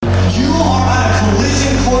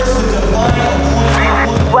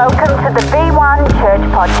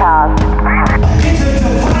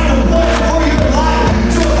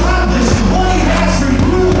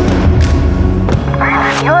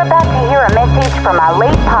message from our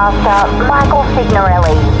lead pastor, Michael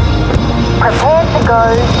Signorelli. Prepare to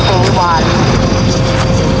go, C1.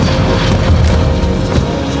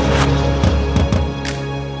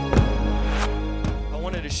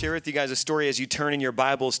 Share with you guys a story as you turn in your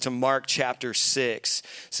Bibles to Mark chapter 6.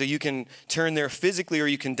 So you can turn there physically or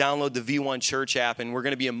you can download the V1 Church app, and we're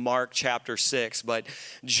going to be in Mark chapter 6. But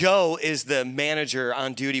Joe is the manager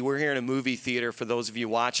on duty. We're here in a movie theater for those of you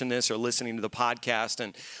watching this or listening to the podcast.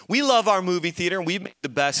 And we love our movie theater, and we make the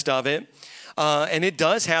best of it. And it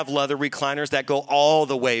does have leather recliners that go all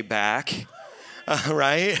the way back.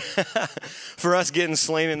 Right? For us, getting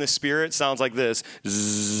slain in the spirit sounds like this.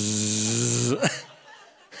 Zzz.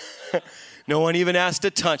 No one even has to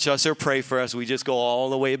touch us or pray for us. We just go all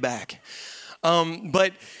the way back.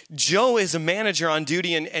 But Joe is a manager on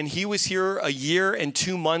duty, and he was here a year and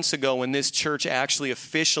 2 months ago when this church actually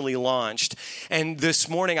officially launched. And this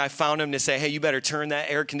morning I found him to say, hey, you better turn that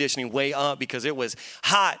air conditioning way up because it was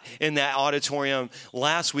hot in that auditorium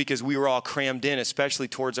last week as we were all crammed in, especially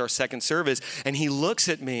towards our second service. And he looks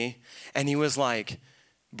at me and he was like,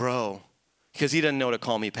 bro, because he doesn't know to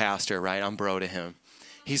call me pastor, right? I'm bro to him.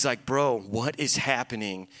 He's like, bro, what is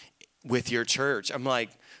happening with your church? I'm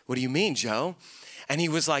like, what do you mean, Joe? And he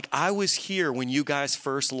was like, I was here when you guys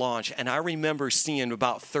first launched, and I remember seeing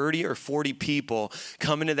about 30 or 40 people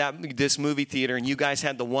come into this movie theater, and you guys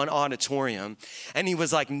had the one auditorium. And he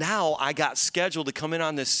was like, now I got scheduled to come in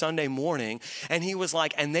on this Sunday morning. And he was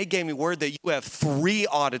like, and they gave me word that you have 3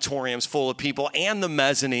 auditoriums full of people and the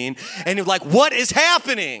mezzanine. And he was like, what is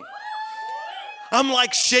happening? I'm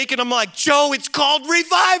like shaking. I'm like, Joe, it's called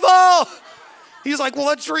revival. He's like,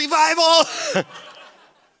 what's revival?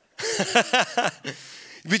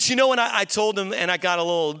 But you know, when I told him and I got a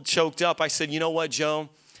little choked up, I said, you know what, Joe?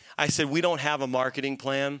 I said, we don't have a marketing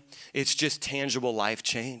plan. It's just tangible life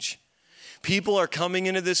change. People are coming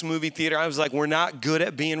into this movie theater. I was like, we're not good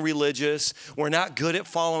at being religious. We're not good at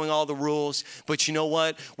following all the rules. But you know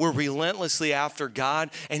what? We're relentlessly after God,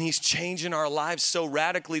 and he's changing our lives so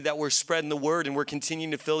radically that we're spreading the word, and we're continuing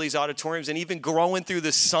to fill these auditoriums and even growing through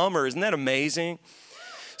the summer. Isn't that amazing?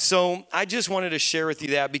 So I just wanted to share with you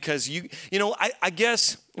that because, you know, I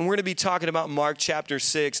guess, and we're going to be talking about Mark chapter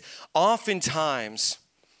 6, oftentimes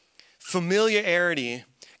familiarity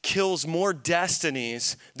kills more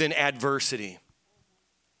destinies than adversity.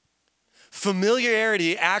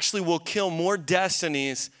 Familiarity actually will kill more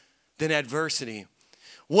destinies than adversity.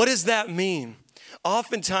 What does that mean?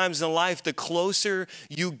 Oftentimes in life, the closer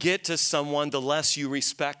you get to someone, the less you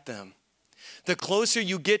respect them. The closer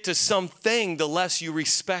you get to something, the less you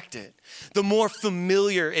respect it. The more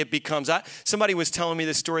familiar it becomes. Somebody was telling me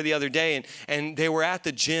this story the other day, and they were at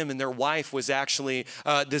the gym, and their wife was actually,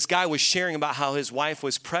 this guy was sharing about how his wife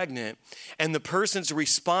was pregnant, and the person's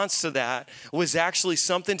response to that was actually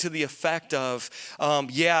something to the effect of,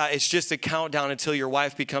 yeah, it's just a countdown until your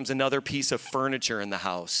wife becomes another piece of furniture in the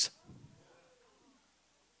house.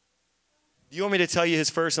 You want me to tell you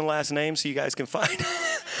his first and last name so you guys can find it?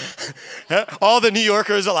 All the New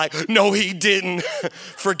Yorkers are like, no, he didn't.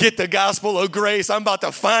 Forget the gospel of grace. I'm about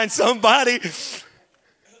to find somebody.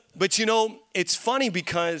 But you know, it's funny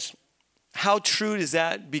because how true does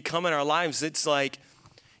that become in our lives? It's like,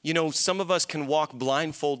 you know, some of us can walk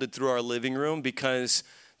blindfolded through our living room because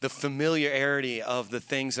the familiarity of the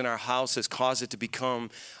things in our house has caused it to become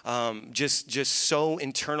just so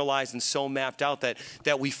internalized and so mapped out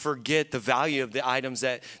that we forget the value of the items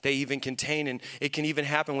that they even contain. And it can even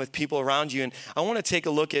happen with people around you. And I want to take a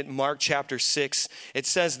look at Mark chapter 6. It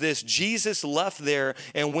says this: Jesus left there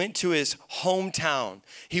and went to his hometown.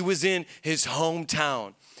 He was in his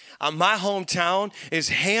hometown. My hometown is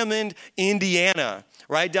Hammond, Indiana,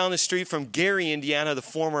 right down the street from Gary, Indiana, the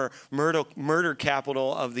former murder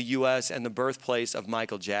capital of the U.S. and the birthplace of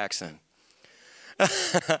Michael Jackson.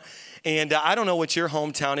 And I don't know what your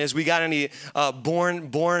hometown is. We got any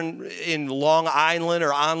born in Long Island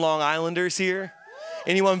or on Long Islanders here?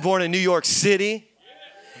 Anyone born in New York City?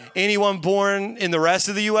 Anyone born in the rest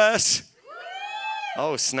of the U.S.?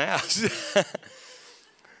 Oh, snaps.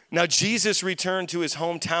 Now, Jesus returned to his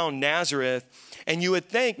hometown, Nazareth, and you would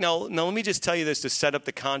think, now let me just tell you this to set up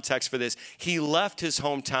the context for this. He left his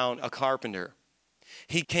hometown a carpenter.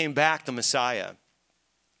 He came back the Messiah.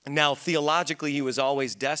 Now, theologically, he was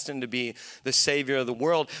always destined to be the Savior of the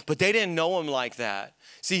world, but they didn't know him like that.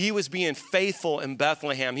 See, he was being faithful in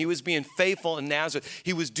Bethlehem. He was being faithful in Nazareth.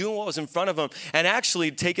 He was doing what was in front of him. And actually,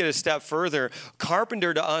 take it a step further,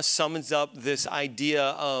 carpenter to us summons up this idea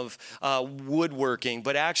of woodworking,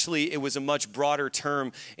 but actually it was a much broader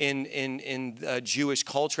term in Jewish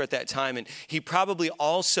culture at that time. And he probably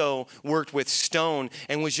also worked with stone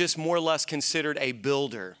and was just more or less considered a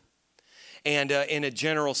builder. and in a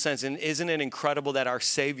general sense. And isn't it incredible that our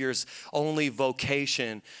Savior's only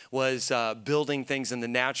vocation was building things in the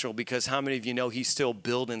natural? Because how many of you know he's still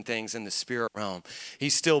building things in the spirit realm?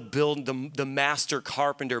 He's still building the master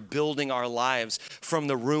carpenter, building our lives from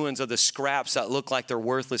the ruins of the scraps that look like they're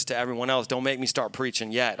worthless to everyone else. Don't make me start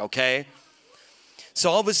preaching yet, okay? So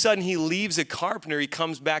all of a sudden he leaves a carpenter, he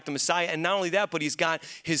comes back to Messiah, and not only that, but he's got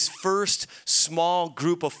his first small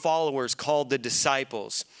group of followers called the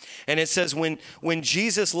disciples. And it says when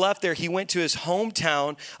Jesus left there, he went to his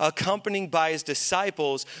hometown accompanied by his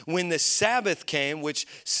disciples. When the Sabbath came, which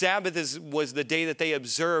Sabbath was the day that they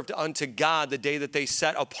observed unto God, the day that they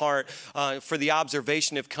set apart for the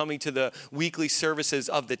observation of coming to the weekly services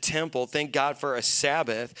of the temple. Thank God for a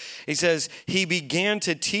Sabbath. He says, he began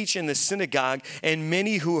to teach in the synagogue, and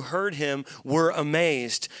many who heard him were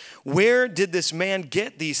amazed. Where did this man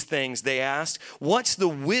get these things, they asked. What's the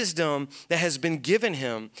wisdom that has been given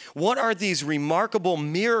him? What are these remarkable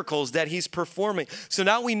miracles that he's performing? So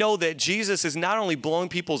now we know that Jesus is not only blowing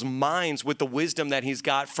people's minds with the wisdom that he's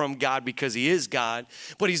got from God because he is God,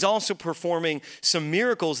 but he's also performing some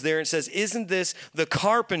miracles there. It says, isn't this the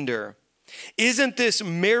carpenter? Isn't this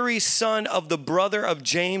Mary's son of the brother of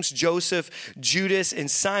James, Joseph, Judas, and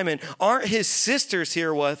Simon? Aren't his sisters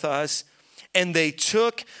here with us? And they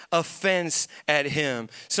took offense at him.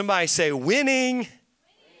 Somebody say, winning.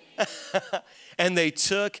 And they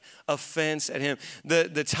took offense at him.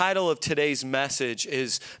 The title of today's message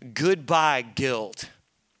is Goodbye Guilt.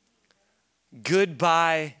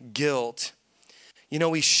 Goodbye Guilt. You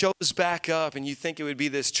know, he shows back up and you think it would be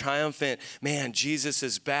this triumphant, man, Jesus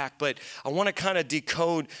is back. But I want to kind of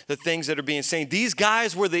decode the things that are being said. These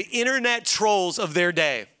guys were the internet trolls of their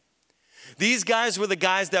day. These guys were the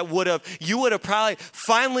guys that you would have probably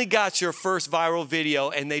finally got your first viral video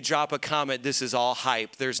and they drop a comment, this is all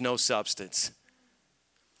hype, there's no substance.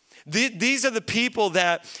 These are the people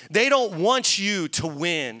that they don't want you to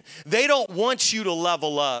win. They don't want you to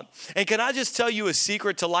level up. And can I just tell you a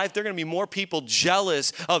secret to life? There are going to be more people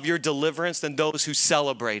jealous of your deliverance than those who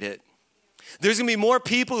celebrate it. There's going to be more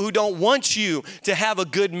people who don't want you to have a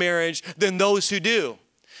good marriage than those who do.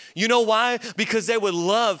 You know why? Because they would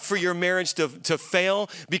love for your marriage to fail,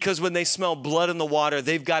 because when they smell blood in the water,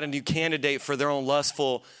 they've got a new candidate for their own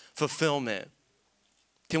lustful fulfillment.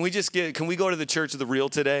 Can we go to the church of the real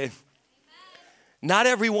today? Amen. Not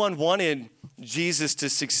everyone wanted Jesus to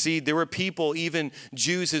succeed. There were people, even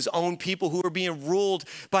Jews, his own people, who were being ruled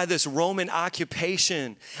by this Roman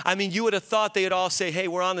occupation. I mean, you would have thought they'd all say, hey,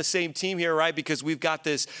 we're on the same team here, right? Because we've got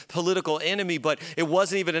this political enemy, but it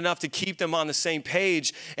wasn't even enough to keep them on the same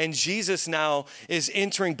page. And Jesus now is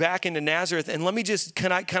entering back into Nazareth. And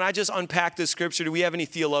can I just unpack this scripture? Do we have any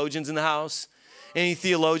theologians in the house? Any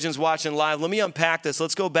theologians watching live? Let me unpack this.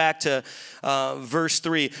 Let's go back to verse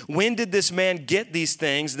 3. When did this man get these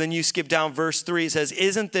things? Then you skip down verse 3. It says,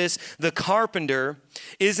 isn't this the carpenter?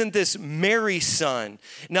 Isn't this Mary's son?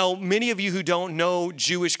 Now, many of you who don't know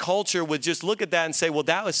Jewish culture would just look at that and say, well,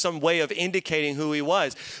 that was some way of indicating who he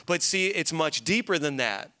was. But see, it's much deeper than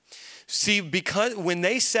that. See, because when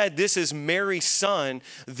they said this is Mary's son,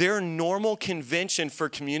 their normal convention for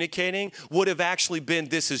communicating would have actually been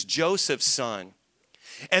this is Joseph's son.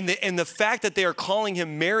 And the fact that they are calling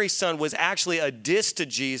him Mary's son was actually a diss to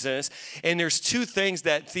Jesus. And there's two things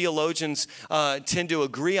that theologians tend to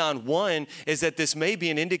agree on. One is that this may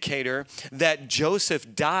be an indicator that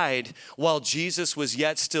Joseph died while Jesus was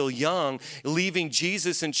yet still young, leaving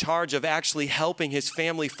Jesus in charge of actually helping his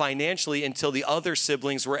family financially until the other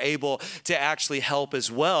siblings were able to actually help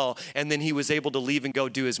as well. And then he was able to leave and go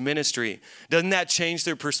do his ministry. Doesn't that change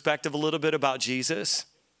their perspective a little bit about Jesus?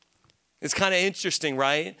 It's kind of interesting,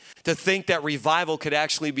 right? To think that revival could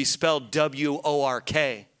actually be spelled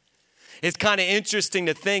W-O-R-K. It's kind of interesting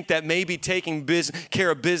to think that maybe taking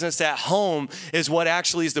care of business at home is what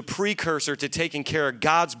actually is the precursor to taking care of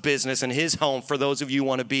God's business in his home for those of you who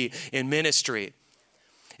want to be in ministry.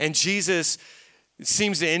 And Jesus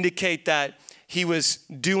seems to indicate that he was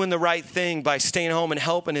doing the right thing by staying home and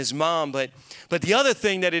helping his mom. But the other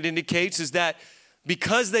thing that it indicates is that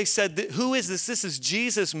because they said, who is this? This is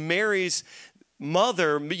Jesus, Mary's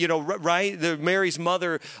mother, right? Mary's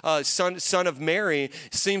mother, son of Mary,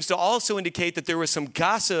 seems to also indicate that there was some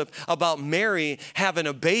gossip about Mary having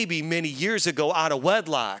a baby many years ago out of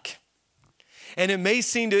wedlock. And it may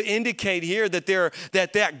seem to indicate here that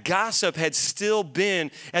that gossip had still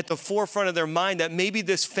been at the forefront of their mind, that maybe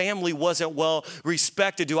this family wasn't well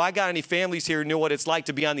respected. Do I got any families here who know what it's like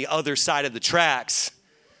to be on the other side of the tracks?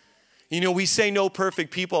 You know, we say no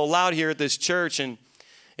perfect people allowed here at this church, and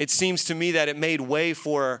it seems to me that it made way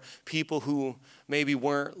for people who maybe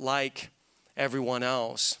weren't like everyone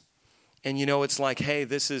else. And it's like, hey,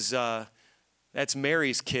 that's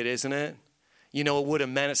Mary's kid, isn't it? It would have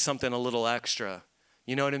meant something a little extra.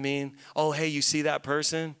 You know what I mean? Oh, hey, you see that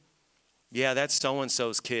person? Yeah, that's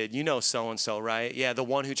so-and-so's kid. You know so-and-so, right? Yeah, the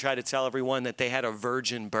one who tried to tell everyone that they had a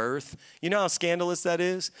virgin birth. You know how scandalous that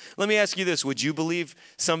is? Let me ask you this. Would you believe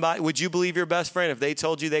your best friend if they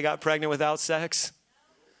told you they got pregnant without sex?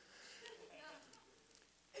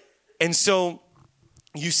 And so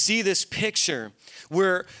you see this picture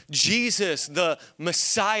where Jesus, the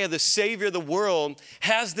Messiah, the Savior of the world,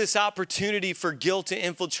 has this opportunity for guilt to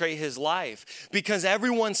infiltrate his life because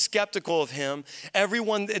everyone's skeptical of him,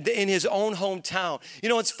 everyone in his own hometown.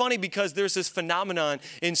 It's funny because there's this phenomenon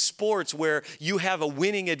in sports where you have a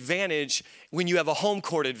winning advantage when you have a home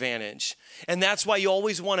court advantage. And that's why you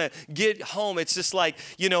always want to get home. It's just like,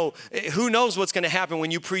 who knows what's going to happen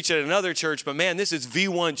when you preach at another church, but man, this is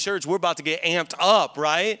V1 Church. We're about to get amped up,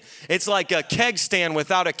 right? It's like a keg stand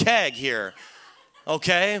without a keg here,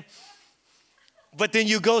 okay? But then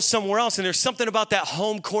you go somewhere else, and there's something about that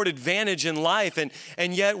home court advantage in life,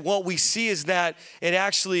 and yet what we see is that it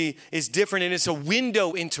actually is different, and it's a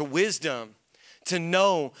window into wisdom to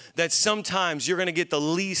know that sometimes you're going to get the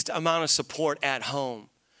least amount of support at home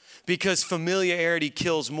because familiarity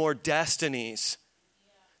kills more destinies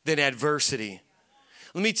than adversity.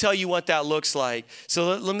 Let me tell you what that looks like.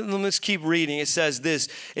 So let's keep reading. It says this.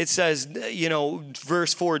 It says,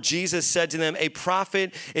 verse 4, Jesus said to them, a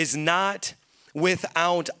prophet is not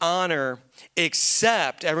without honor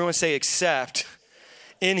except, everyone say except,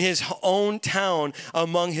 in his own town,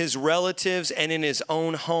 among his relatives, and in his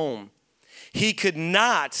own home. He could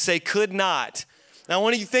not, say could not. Now I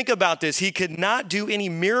want you to think about this. He could not do any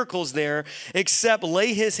miracles there except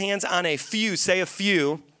lay his hands on a few, say a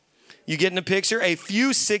few. You getting the picture? A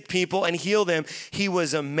few sick people and heal them. He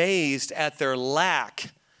was amazed at their lack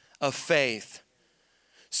of faith.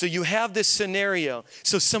 So you have this scenario.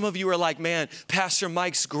 So some of you are like, man, Pastor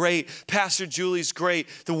Mike's great. Pastor Julie's great.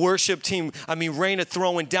 The worship team, Raina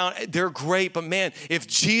throwing down, they're great. But man, if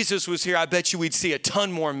Jesus was here, I bet you we'd see a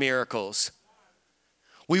ton more miracles.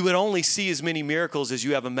 We would only see as many miracles as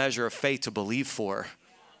you have a measure of faith to believe for.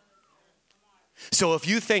 So if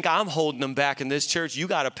you think I'm holding them back in this church, you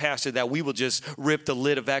got a pastor that we will just rip the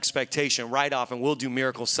lid of expectation right off and we'll do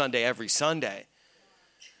Miracle Sunday every Sunday.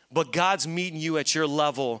 But God's meeting you at your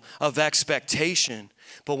level of expectation.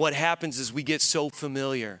 But what happens is we get so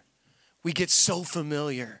familiar. We get so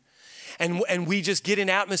familiar. And we just get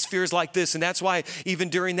in atmospheres like this. And that's why even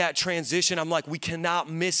during that transition, I'm like, we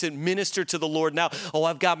cannot miss it. Minister to the Lord now. Oh,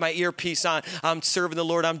 I've got my earpiece on. I'm serving the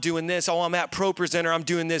Lord. I'm doing this. Oh, I'm at Pro Presenter. I'm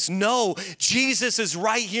doing this. No, Jesus is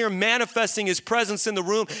right here manifesting his presence in the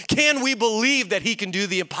room. Can we believe that he can do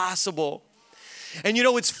the impossible? And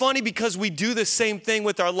it's funny because we do the same thing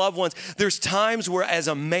with our loved ones. There's times where as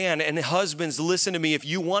a man, and husbands, listen to me. If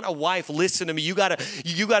you want a wife, listen to me. You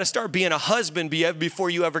gotta start being a husband before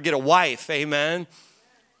you ever get a wife. Amen.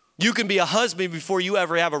 You can be a husband before you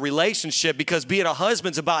ever have a relationship because being a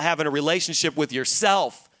husband's about having a relationship with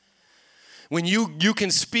yourself. When you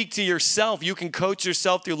can speak to yourself, you can coach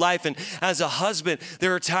yourself through life. And as a husband,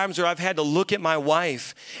 there are times where I've had to look at my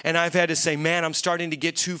wife and I've had to say, man, I'm starting to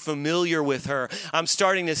get too familiar with her. I'm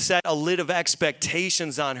starting to set a lid of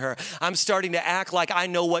expectations on her. I'm starting to act like I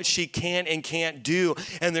know what she can and can't do.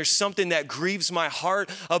 And there's something that grieves my heart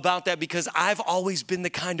about that because I've always been the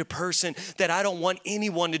kind of person that I don't want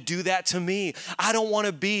anyone to do that to me. I don't want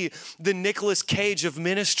to be the Nicolas Cage of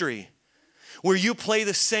ministry, where you play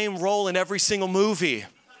the same role in every single movie.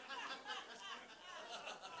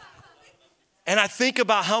 And I think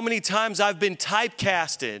about how many times I've been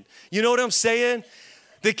typecasted. You know what I'm saying?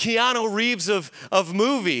 The Keanu Reeves of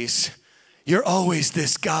movies. You're always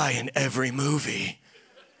this guy in every movie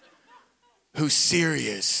who's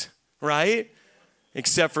serious, right?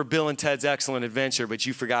 Except for Bill and Ted's Excellent Adventure, but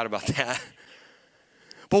you forgot about that.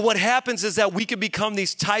 But what happens is that we can become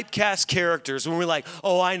these typecast characters when we're like,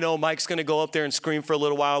 oh, I know Mike's going to go up there and scream for a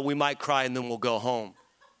little while. We might cry and then we'll go home.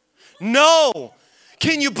 No.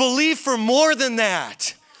 Can you believe for more than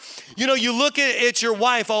that? You look at your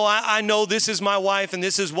wife. Oh, I know this is my wife and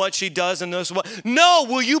this is what she does and this is what. No,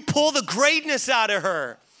 will you pull the greatness out of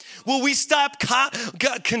her? Will we stop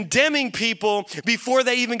condemning people before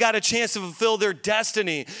they even got a chance to fulfill their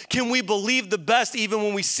destiny? Can we believe the best even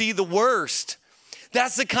when we see the worst?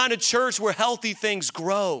 That's the kind of church where healthy things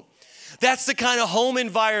grow. That's the kind of home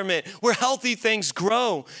environment where healthy things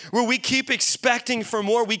grow, where we keep expecting for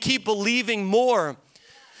more, we keep believing more.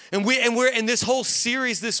 And we're in this whole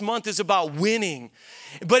series this month is about winning.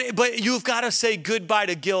 But you've got to say goodbye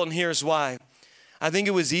to guilt, and here's why. I think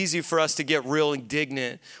it was easy for us to get real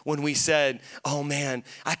indignant when we said, oh man,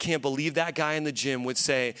 I can't believe that guy in the gym would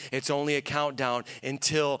say it's only a countdown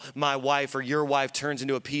until my wife or your wife turns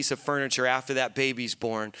into a piece of furniture after that baby's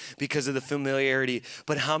born because of the familiarity.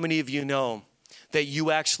 But how many of you know that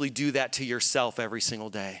you actually do that to yourself every single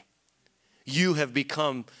day? You have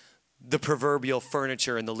become the proverbial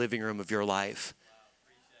furniture in the living room of your life.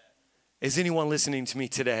 Is anyone listening to me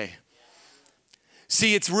today?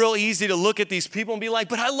 See, it's real easy to look at these people and be like,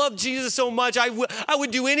 but I love Jesus so much. I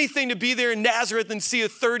would do anything to be there in Nazareth and see a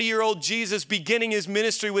 30-year-old Jesus beginning his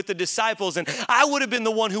ministry with the disciples. And I would have been the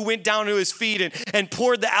one who went down to his feet and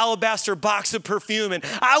poured the alabaster box of perfume. And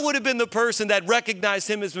I would have been the person that recognized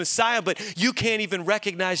him as Messiah. But you can't even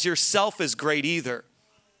recognize yourself as great either.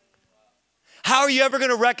 How are you ever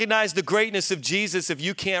going to recognize the greatness of Jesus if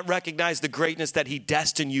you can't recognize the greatness that he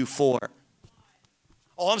destined you for?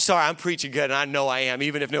 Oh, I'm sorry, I'm preaching good, and I know I am,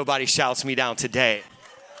 even if nobody shouts me down today.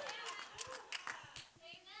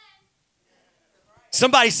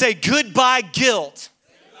 Somebody say, goodbye, guilt.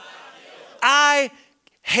 I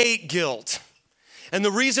hate guilt. And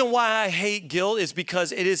the reason why I hate guilt is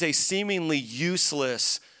because it is a seemingly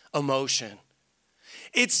useless emotion.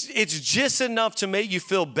 It's just enough to make you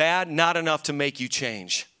feel bad, not enough to make you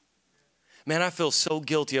change. Man, I feel so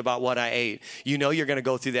guilty about what I ate. You know you're going to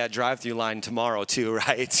go through that drive-through line tomorrow too,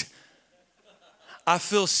 right? I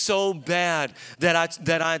feel so bad that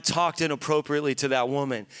I talked inappropriately to that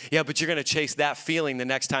woman. Yeah, but you're going to chase that feeling the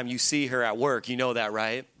next time you see her at work. You know that,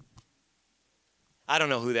 right? I don't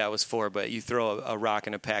know who that was for, but you throw a rock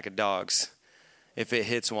in a pack of dogs if it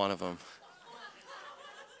hits one of them.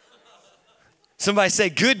 Somebody say,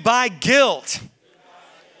 goodbye, guilt.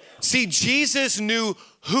 See, Jesus knew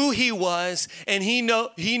who he was, and he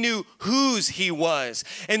knew whose he was.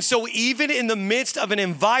 And so even in the midst of an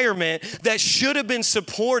environment that should have been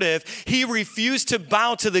supportive, he refused to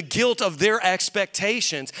bow to the guilt of their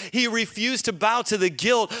expectations. He refused to bow to the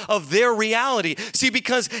guilt of their reality. See,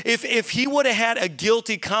 because if he would have had a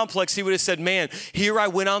guilty complex, he would have said, man, here I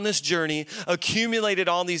went on this journey, accumulated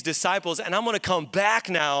all these disciples, and I'm going to come back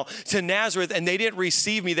now to Nazareth, and they didn't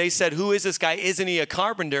receive me. They said, who is this guy? Isn't he a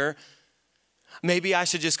carpenter? Maybe I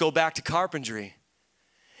should just go back to carpentry.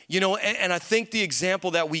 You know, and I think the example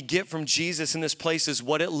that we get from Jesus in this place is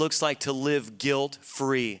what it looks like to live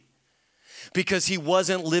guilt-free. Because he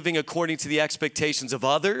wasn't living according to the expectations of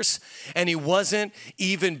others, and he wasn't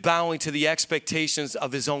even bowing to the expectations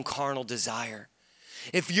of his own carnal desire.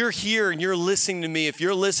 If you're here and you're listening to me, if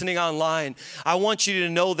you're listening online, I want you to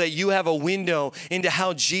know that you have a window into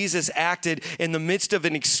how Jesus acted in the midst of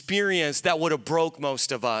an experience that would have broke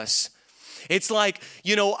most of us. It's like,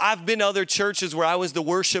 you know, I've been to other churches where I was the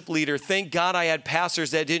worship leader. Thank God I had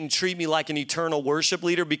pastors that didn't treat me like an eternal worship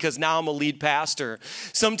leader because now I'm a lead pastor.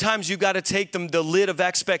 Sometimes you got to take the lid of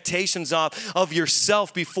expectations off of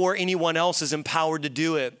yourself before anyone else is empowered to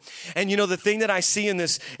do it. And you know, the thing that I see in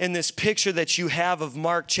this picture that you have of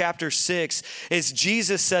Mark chapter 6 is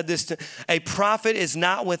Jesus said this, a prophet is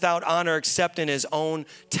not without honor except in his own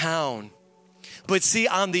town. But see,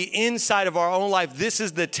 on the inside of our own life, this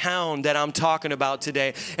is the town that I'm talking about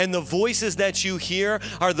today. And the voices that you hear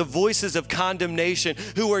are the voices of condemnation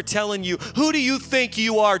who are telling you, who do you think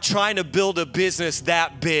you are trying to build a business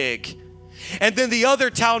that big? And then the other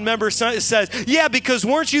town member says, yeah, because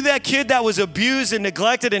weren't you that kid that was abused and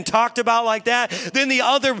neglected and talked about like that? Then the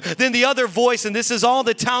other voice, and this is all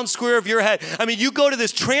the town square of your head. I mean, you go to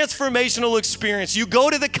this transformational experience. You go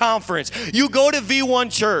to the conference. You go to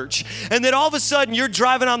V1 Church. And then all of a sudden, you're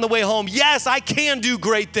driving on the way home. Yes, I can do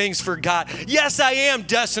great things for God. Yes, I am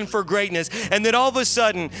destined for greatness. And then all of a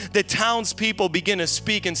sudden, the townspeople begin to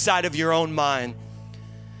speak inside of your own mind.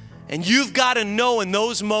 And you've got to know in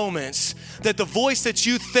those moments that the voice that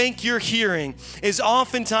you think you're hearing is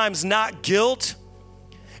oftentimes not guilt.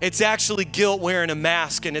 It's actually guilt wearing a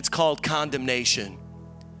mask, and it's called condemnation.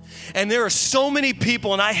 And there are so many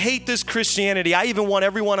people, and I hate this Christianity. I even want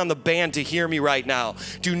everyone on the band to hear me right now.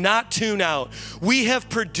 Do not tune out. We have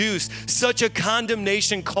produced such a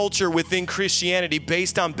condemnation culture within Christianity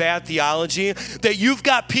based on bad theology that you've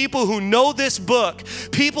got people who know this book,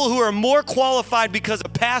 people who are more qualified because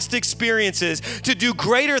of past experiences to do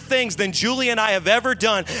greater things than Julie and I have ever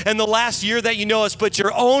done in the last year that you know us, but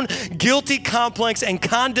your own guilty complex and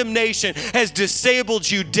condemnation has disabled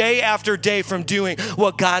you day after day from doing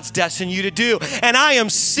what God's destined you to do. And I am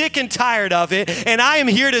sick and tired of it. And I am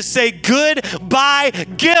here to say goodbye,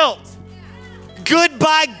 guilt.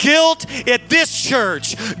 Goodbye, guilt at this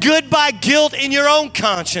church. Goodbye, guilt in your own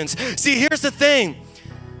conscience. See, here's the thing.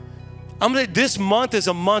 This month is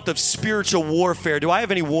a month of spiritual warfare. Do I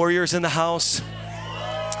have any warriors in the house?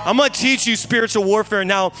 I'm going to teach you spiritual warfare.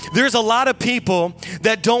 Now, there's a lot of people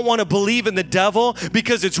that don't want to believe in the devil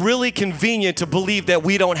because it's really convenient to believe that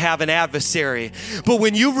we don't have an adversary. But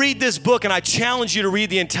when you read this book, and I challenge you to read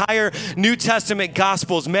the entire New Testament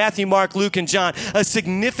Gospels, Matthew, Mark, Luke, and John, a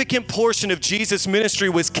significant portion of Jesus' ministry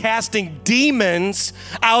was casting demons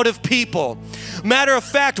out of people. Matter of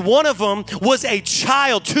fact, one of them was a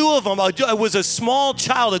child. Two of them was a small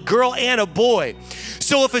child, a girl and a boy.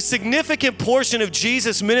 So if a significant portion of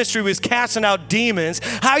Jesus' ministry was casting out demons,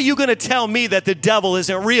 how are you going to tell me that the devil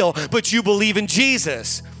isn't real, but you believe in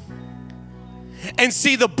Jesus? And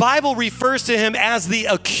see, the Bible refers to him as the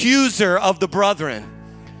accuser of the brethren.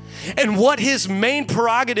 And what his main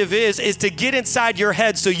prerogative is to get inside your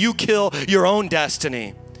head so you kill your own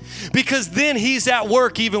destiny. Because then he's at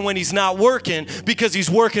work even when he's not working, because he's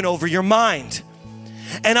working over your mind.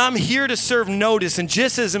 And I'm here to serve notice. And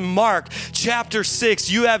just as in Mark chapter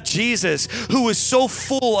 6, you have Jesus who was so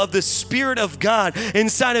full of the Spirit of God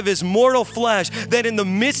inside of his mortal flesh that in the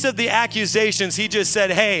midst of the accusations, he just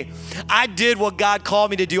said, hey, I did what God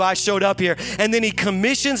called me to do. I showed up here. And then he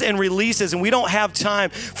commissions and releases. And we don't have time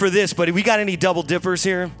for this, but we got any double dippers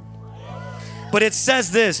here? But it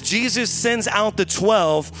says this, Jesus sends out the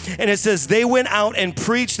 12, and it says they went out and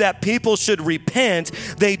preached that people should repent.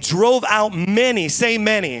 They drove out many, say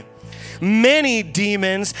many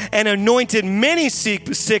demons, and anointed many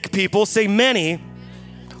sick people, say many,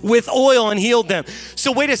 with oil and healed them.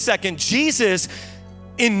 So wait a second, Jesus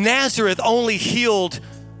in Nazareth only healed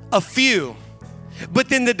a few. But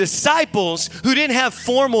then the disciples who didn't have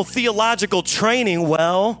formal theological training,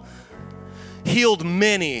 healed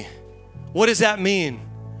many. What does that mean?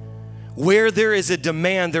 Where there is a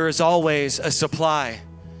demand, there is always a supply.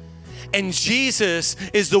 And Jesus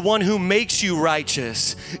is the one who makes you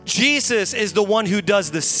righteous. Jesus is the one who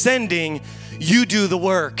does the sending. You do the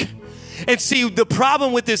work. And see, the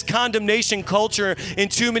problem with this condemnation culture in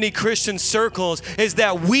too many Christian circles is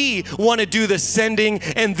that we want to do the sending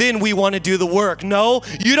and then we want to do the work. No,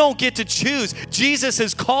 you don't get to choose. Jesus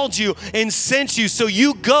has called you and sent you, so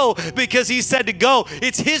you go because he said to go.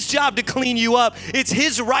 It's his job to clean you up. It's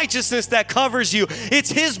his righteousness that covers you.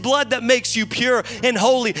 It's his blood that makes you pure and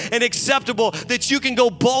holy and acceptable, that you can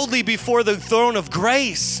go boldly before the throne of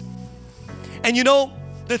grace. And you know,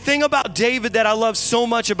 the thing about David that I love so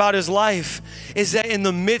much about his life is that in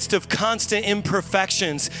the midst of constant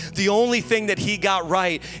imperfections, the only thing that he got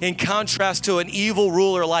right, in contrast to an evil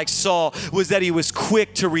ruler like Saul, was that he was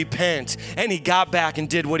quick to repent and he got back and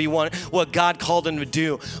did what God called him to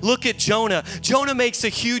do. Look at Jonah. Jonah makes a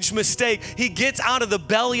huge mistake. He gets out of the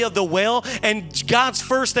belly of the whale, and God's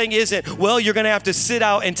first thing isn't, you're going to have to sit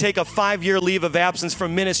out and take a 5-year leave of absence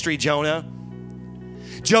from ministry, Jonah.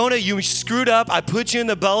 Jonah, you screwed up. I put you in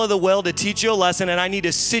the belly of the whale to teach you a lesson, and I need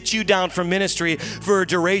to sit you down from ministry for a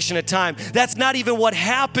duration of time. That's not even what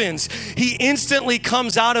happens. He instantly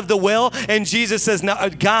comes out of the whale, and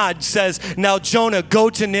God says, now Jonah,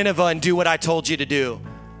 go to Nineveh and do what I told you to do.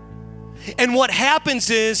 And what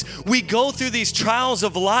happens is we go through these trials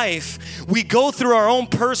of life, we go through our own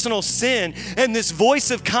personal sin, and this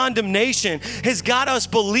voice of condemnation has got us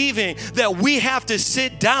believing that we have to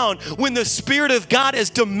sit down when the Spirit of God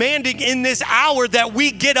is demanding in this hour that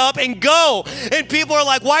we get up and go. And people are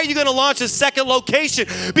like, why are you going to launch a second location?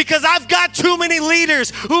 Because I've got too many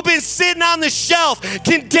leaders who've been sitting on the shelf,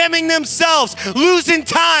 condemning themselves, losing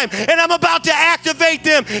time, and I'm about to activate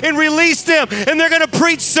them and release them, and they're going to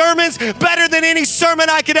preach sermons better than any sermon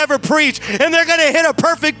I could ever preach. And they're going to hit a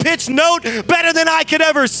perfect pitch note better than I could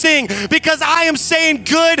ever sing, because I am saying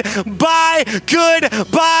goodbye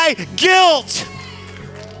guilt.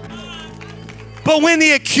 But when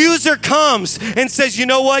the accuser comes and says, you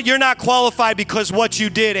know what, you're not qualified because what you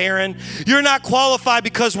did, Aaron. You're not qualified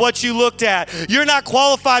because what you looked at. You're not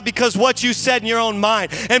qualified because what you said in your own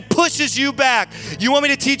mind, and pushes you back. You want me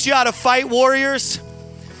to teach you how to fight, warriors?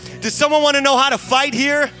 Does someone want to know how to fight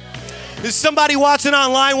here? Is somebody watching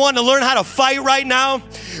online wanting to learn how to fight right now?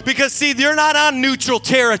 Because see, you're not on neutral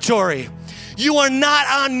territory. You are not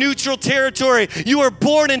on neutral territory. You are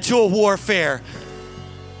born into a warfare.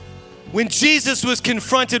 When Jesus was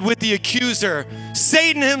confronted with the accuser,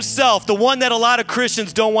 Satan himself, the one that a lot of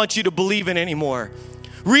Christians don't want you to believe in anymore.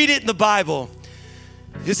 Read it in the Bible.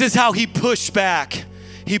 This is how he pushed back.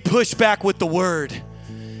 He pushed back with the word.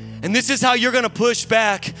 And this is how you're going to push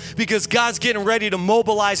back, because God's getting ready to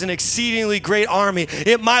mobilize an exceedingly great army.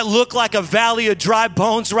 It might look like a valley of dry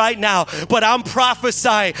bones right now, but I'm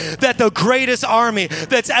prophesying that the greatest army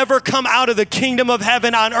that's ever come out of the kingdom of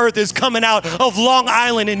heaven on earth is coming out of Long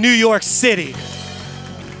Island in New York City.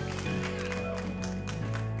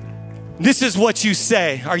 This is what you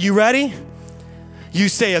say. Are you ready? You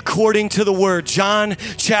say, according to the word. John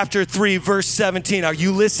chapter 3, verse 17. Are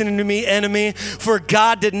you listening to me, enemy? For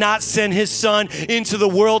God did not send his son into the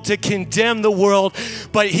world to condemn the world,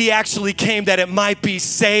 but he actually came that it might be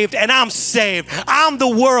saved. And I'm saved. I'm the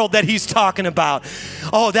world that he's talking about.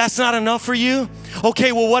 Oh, that's not enough for you?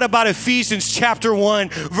 Okay, well, what about Ephesians chapter 1,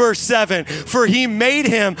 verse 7? For he made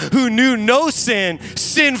him who knew no sin,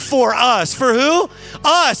 sin for us. For who?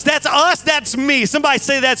 Us. That's us. That's me. Somebody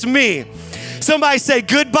say that's me. Somebody say,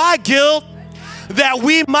 goodbye, guilt, that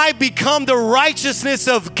we might become the righteousness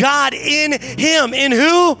of God in him. In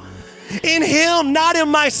who? In him, not in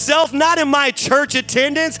myself, not in my church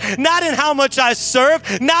attendance, not in how much I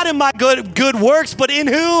serve, not in my good works, but in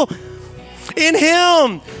who? In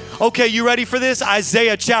him. Okay, you ready for this?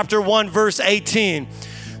 Isaiah chapter 1, verse 18.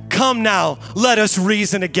 Come now, let us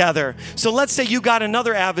reason together. So let's say you got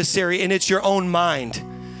another adversary and it's your own mind.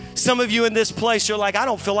 Some of you in this place, you're like, I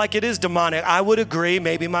don't feel like it is demonic. I would agree.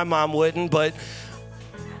 Maybe my mom wouldn't, but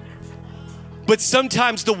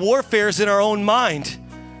sometimes the warfare is in our own mind.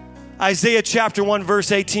 Isaiah chapter 1,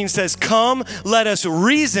 verse 18 says, come, let us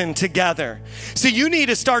reason together. So you need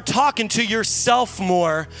to start talking to yourself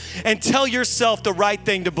more and tell yourself the right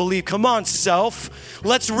thing to believe. Come on, self.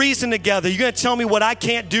 Let's reason together. You're going to tell me what I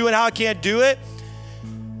can't do and how I can't do it?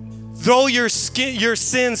 Though your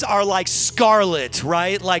sins are like scarlet,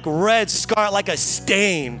 right? Like red scarlet, like a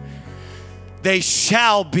stain, they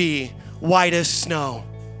shall be white as snow.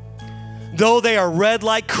 Though they are red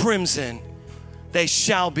like crimson, they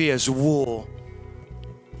shall be as wool.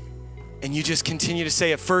 And you just continue to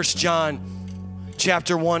say it. 1 John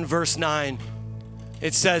chapter 1, verse 9.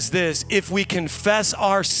 It says this, if we confess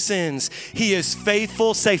our sins, he is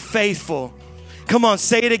faithful. Say faithful. Come on,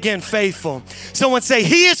 say it again, faithful. Someone say,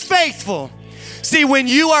 he is faithful. See, when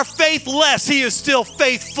you are faithless, he is still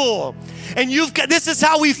faithful. And this is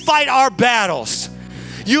how we fight our battles.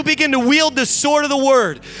 You begin to wield the sword of the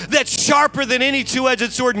word that's sharper than any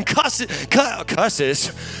two-edged sword and cuts into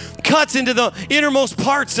the innermost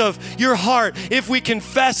parts of your heart. If we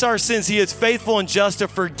confess our sins, he is faithful and just to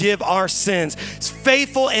forgive our sins. He's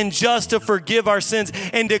faithful and just to forgive our sins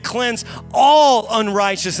and to cleanse all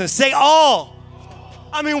unrighteousness. Say all.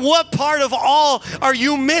 I mean, what part of all are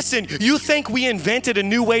you missing? You think we invented a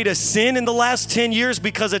new way to sin in the last 10 years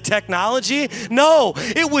because of technology? No,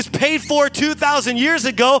 it was paid for 2,000 years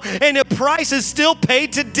ago, and the price is still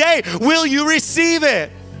paid today. Will you receive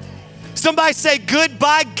it? Somebody say,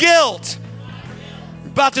 goodbye, guilt.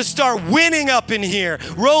 About to start winning up in here.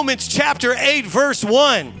 Romans chapter 8, verse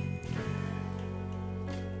 1.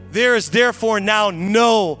 There is therefore now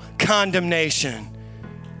no condemnation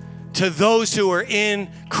to those who are in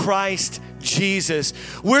Christ Jesus.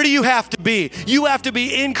 Where do you have to be? You have to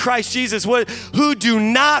be in Christ Jesus. Who do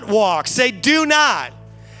not walk. Say, do not.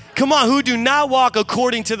 Come on, who do not walk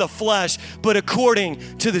according to the flesh, but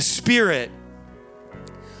according to the Spirit.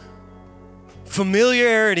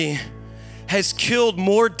 Familiarity has killed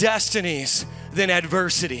more destinies than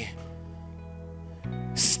adversity.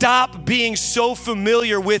 Stop being so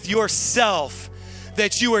familiar with yourself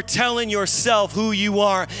that you are telling yourself who you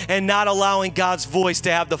are and not allowing God's voice to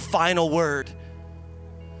have the final word.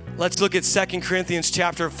 Let's look at 2 Corinthians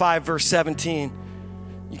chapter 5, verse 17.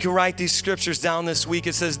 You can write these scriptures down this week.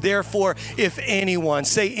 It says, therefore, if anyone,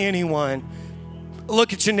 say anyone,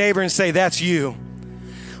 look at your neighbor and say, that's you.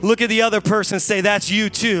 Look at the other person and say, that's you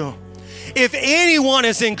too. If anyone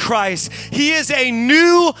is in Christ, he is a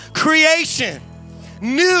new creation.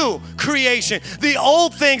 New creation. The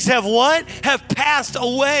old things have what? Have passed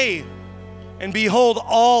away. And behold,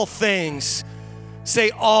 all things. Say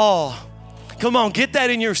all. Come on, get that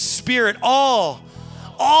in your spirit. All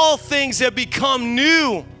things have become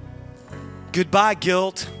new. Goodbye,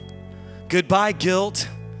 guilt. Goodbye, guilt.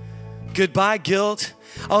 Goodbye, guilt.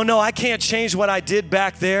 Oh no, I can't change what I did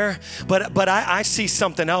back there, but I see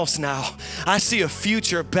something else now. I see a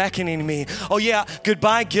future beckoning me. Oh yeah,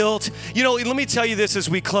 goodbye, guilt. You know, let me tell you this as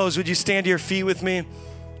we close. Would you stand to your feet with me?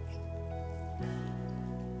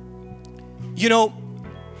 You know,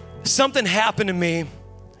 something happened to me,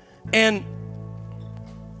 and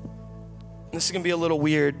this is gonna be a little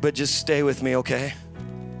weird, but just stay with me, okay?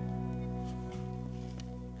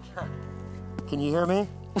 Can you hear me?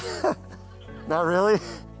 Not really?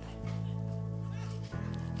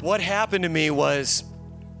 What happened to me was,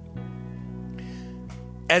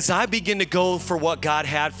 as I began to go for what God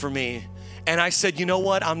had for me, And I said, you know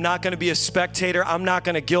what? I'm not going to be a spectator. I'm not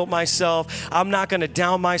going to guilt myself. I'm not going to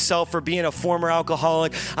down myself for being a former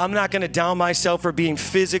alcoholic. I'm not going to down myself for being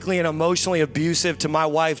physically and emotionally abusive to my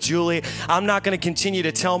wife, Julie. I'm not going to continue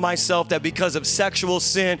to tell myself that because of sexual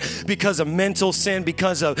sin, because of mental sin,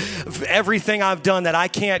 because of everything I've done, that I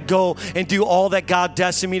can't go and do all that God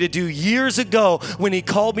destined me to do. Years ago, when he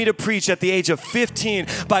called me to preach at the age of 15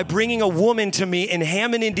 by bringing a woman to me in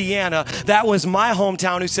Hammond, Indiana, that was my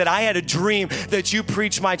hometown, who said, I had a dream that you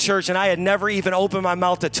preach my church, and I had never even opened my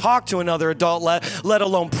mouth to talk to another adult, let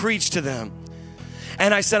alone preach to them.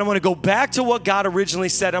 And I said, I'm going to go back to what God originally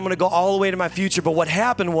said. I'm going to go all the way to my future. But what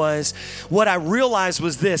happened was, what I realized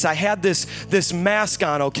was this. I had this mask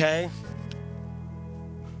on, okay?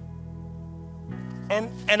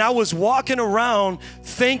 And I was walking around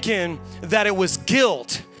thinking that it was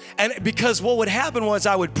guilt. And because what would happen was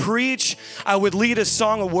I would preach, I would lead a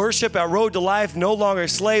song of worship at Road to Life, No Longer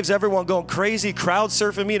Slaves, everyone going crazy, crowd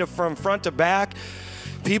surfing me from front to back,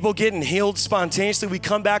 people getting healed spontaneously. We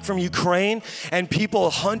come back from Ukraine and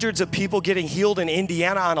hundreds of people getting healed in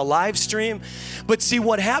Indiana on a live stream. But see,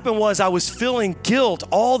 what happened was I was feeling guilt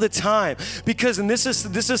all the time because, and this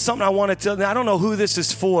is something I want to tell, I don't know who this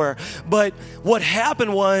is for, but what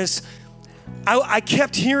happened was I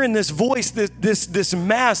kept hearing this voice, this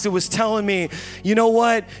mask that was telling me, you know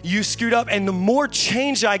what, you screwed up. And the more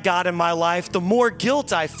change I got in my life, the more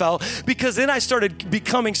guilt I felt, because then I started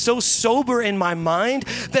becoming so sober in my mind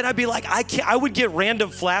that I'd be like, I would get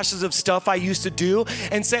random flashes of stuff I used to do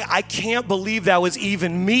and say, I can't believe that was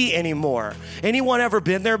even me anymore. Anyone ever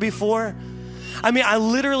been there before? I mean, I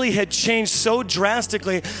literally had changed so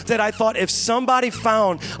drastically that I thought if somebody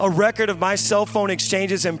found a record of my cell phone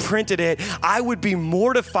exchanges and printed it, I would be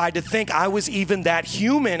mortified to think I was even that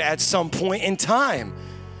human at some point in time.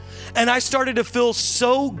 And I started to feel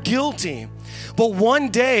so guilty. But one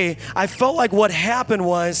day, I felt like what happened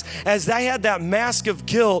was, as I had that mask of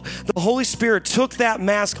guilt, the Holy Spirit took that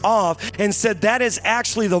mask off and said, that is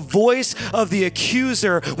actually the voice of the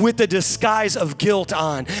accuser with the disguise of guilt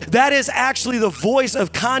on. That is actually the voice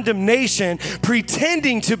of condemnation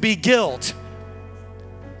pretending to be guilt.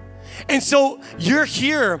 And so you're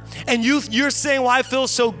here and you're saying, well, I feel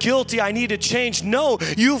so guilty, I need to change. No,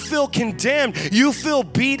 you feel condemned. You feel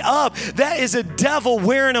beat up. That is a devil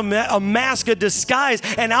wearing a mask, a disguise,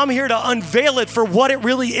 and I'm here to unveil it for what it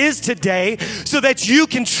really is today so that you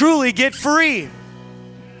can truly get free.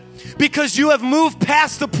 Because you have moved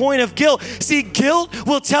past the point of guilt. See, guilt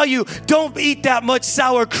will tell you, don't eat that much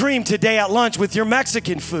sour cream today at lunch with your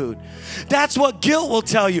Mexican food. That's what guilt will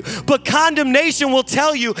tell you. But condemnation will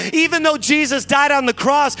tell you, even though Jesus died on the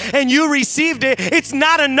cross and you received it, it's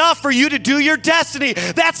not enough for you to do your destiny.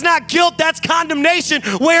 That's not guilt, that's condemnation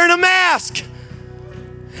wearing a mask.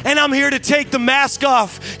 And I'm here to take the mask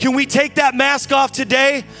off. Can we take that mask off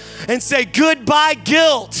today and say, goodbye,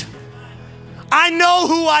 guilt? I know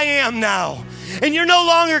who I am now, and you're no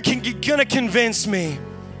longer gonna convince me.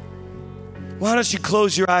 Why don't you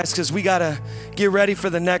close your eyes, because we gotta get ready for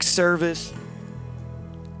the next service.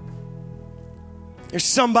 There's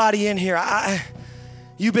somebody in here,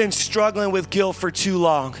 you've been struggling with guilt for too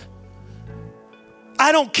long.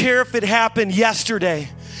 I don't care if it happened yesterday.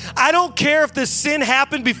 I don't care if the sin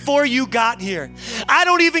happened before you got here. I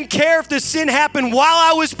don't even care if the sin happened while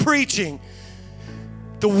I was preaching.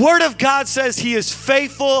 The Word of God says He is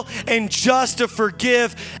faithful and just to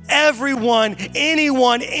forgive everyone,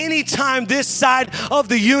 anyone, anytime this side of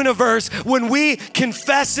the universe. When we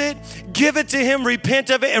confess it, give it to Him,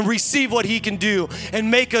 repent of it, and receive what He can do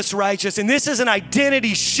and make us righteous. And this is an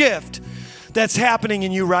identity shift that's happening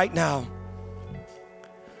in you right now.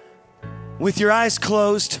 With your eyes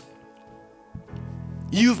closed,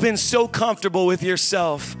 you've been so comfortable with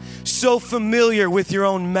yourself, so familiar with your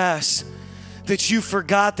own mess, that you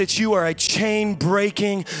forgot that you are a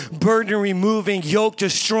chain-breaking, burden-removing,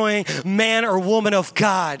 yoke-destroying man or woman of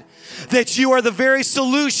God. That you are the very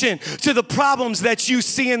solution to the problems that you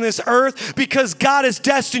see in this earth, because God has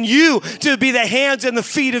destined you to be the hands and the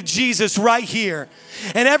feet of Jesus right here.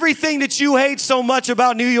 And everything that you hate so much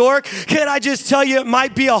about New York, can I just tell you, it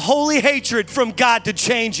might be a holy hatred from God to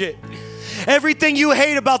change it. Everything you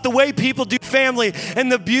hate about the way people do family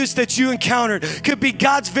and the abuse that you encountered could be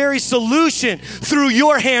God's very solution through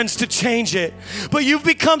your hands to change it. But you've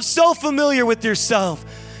become so familiar with yourself.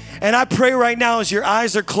 And I pray right now, as your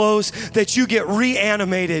eyes are closed, that you get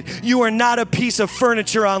reanimated. You are not a piece of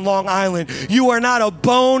furniture on Long Island. You are not a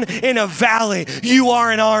bone in a valley. You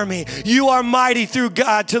are an army. You are mighty through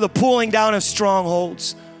God to the pulling down of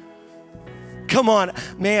strongholds. Come on,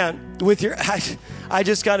 man, with your eyes. I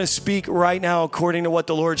just got to speak right now according to what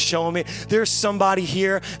the Lord's showing me. There's somebody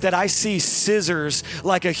here that I see scissors,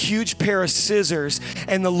 like a huge pair of scissors.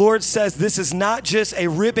 And the Lord says this is not just a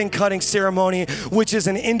ribbon cutting ceremony, which is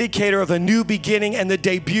an indicator of a new beginning and the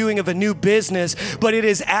debuting of a new business, but it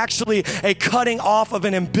is actually a cutting off of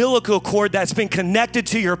an umbilical cord that's been connected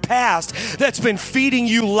to your past, that's been feeding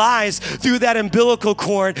you lies through that umbilical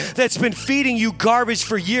cord, that's been feeding you garbage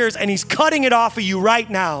for years, and He's cutting it off of you right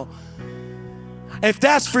now. If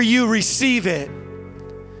that's for you, receive it.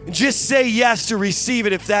 Just say yes to receive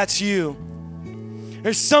it if that's you.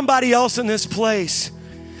 There's somebody else in this place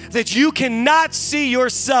that you cannot see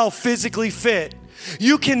yourself physically fit.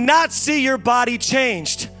 You cannot see your body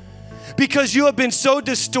changed because you have been so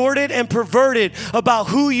distorted and perverted about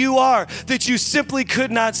who you are that you simply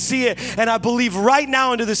could not see it. And I believe right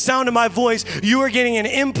now, under the sound of my voice, you are getting an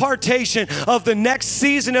impartation of the next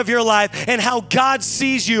season of your life and how God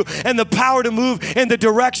sees you and the power to move in the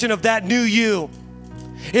direction of that new you.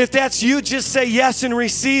 If that's you, just say yes and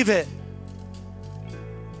receive it.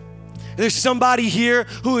 There's somebody here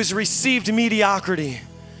who has received mediocrity.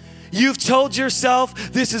 You've told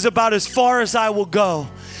yourself, this is about as far as I will go.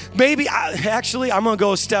 Maybe, I'm going to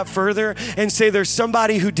go a step further and say there's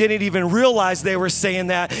somebody who didn't even realize they were saying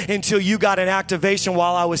that until you got an activation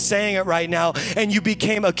while I was saying it right now, and you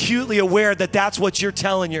became acutely aware that that's what you're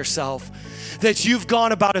telling yourself, that you've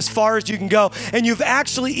gone about as far as you can go, and you've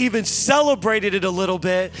actually even celebrated it a little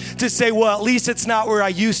bit to say, well, at least it's not where I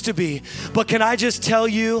used to be. But can I just tell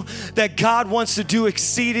you that God wants to do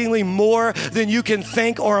exceedingly more than you can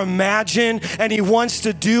think or imagine, and He wants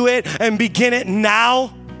to do it and begin it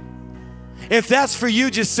now? If that's for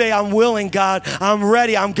you, just say, I'm willing, God. I'm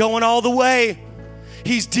ready. I'm going all the way.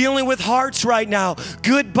 He's dealing with hearts right now.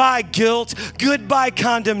 Goodbye, guilt. Goodbye,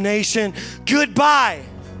 condemnation. Goodbye.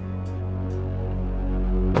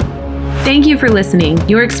 Thank you for listening.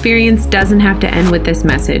 Your experience doesn't have to end with this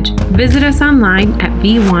message. Visit us online at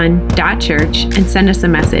v1.church and send us a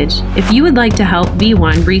message. If you would like to help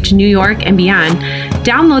V1 reach New York and beyond,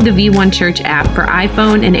 download the V1 Church app for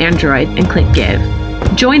iPhone and Android and click Give.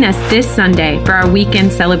 Join us this Sunday for our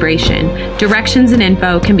weekend celebration. Directions and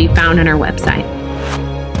info can be found on our website.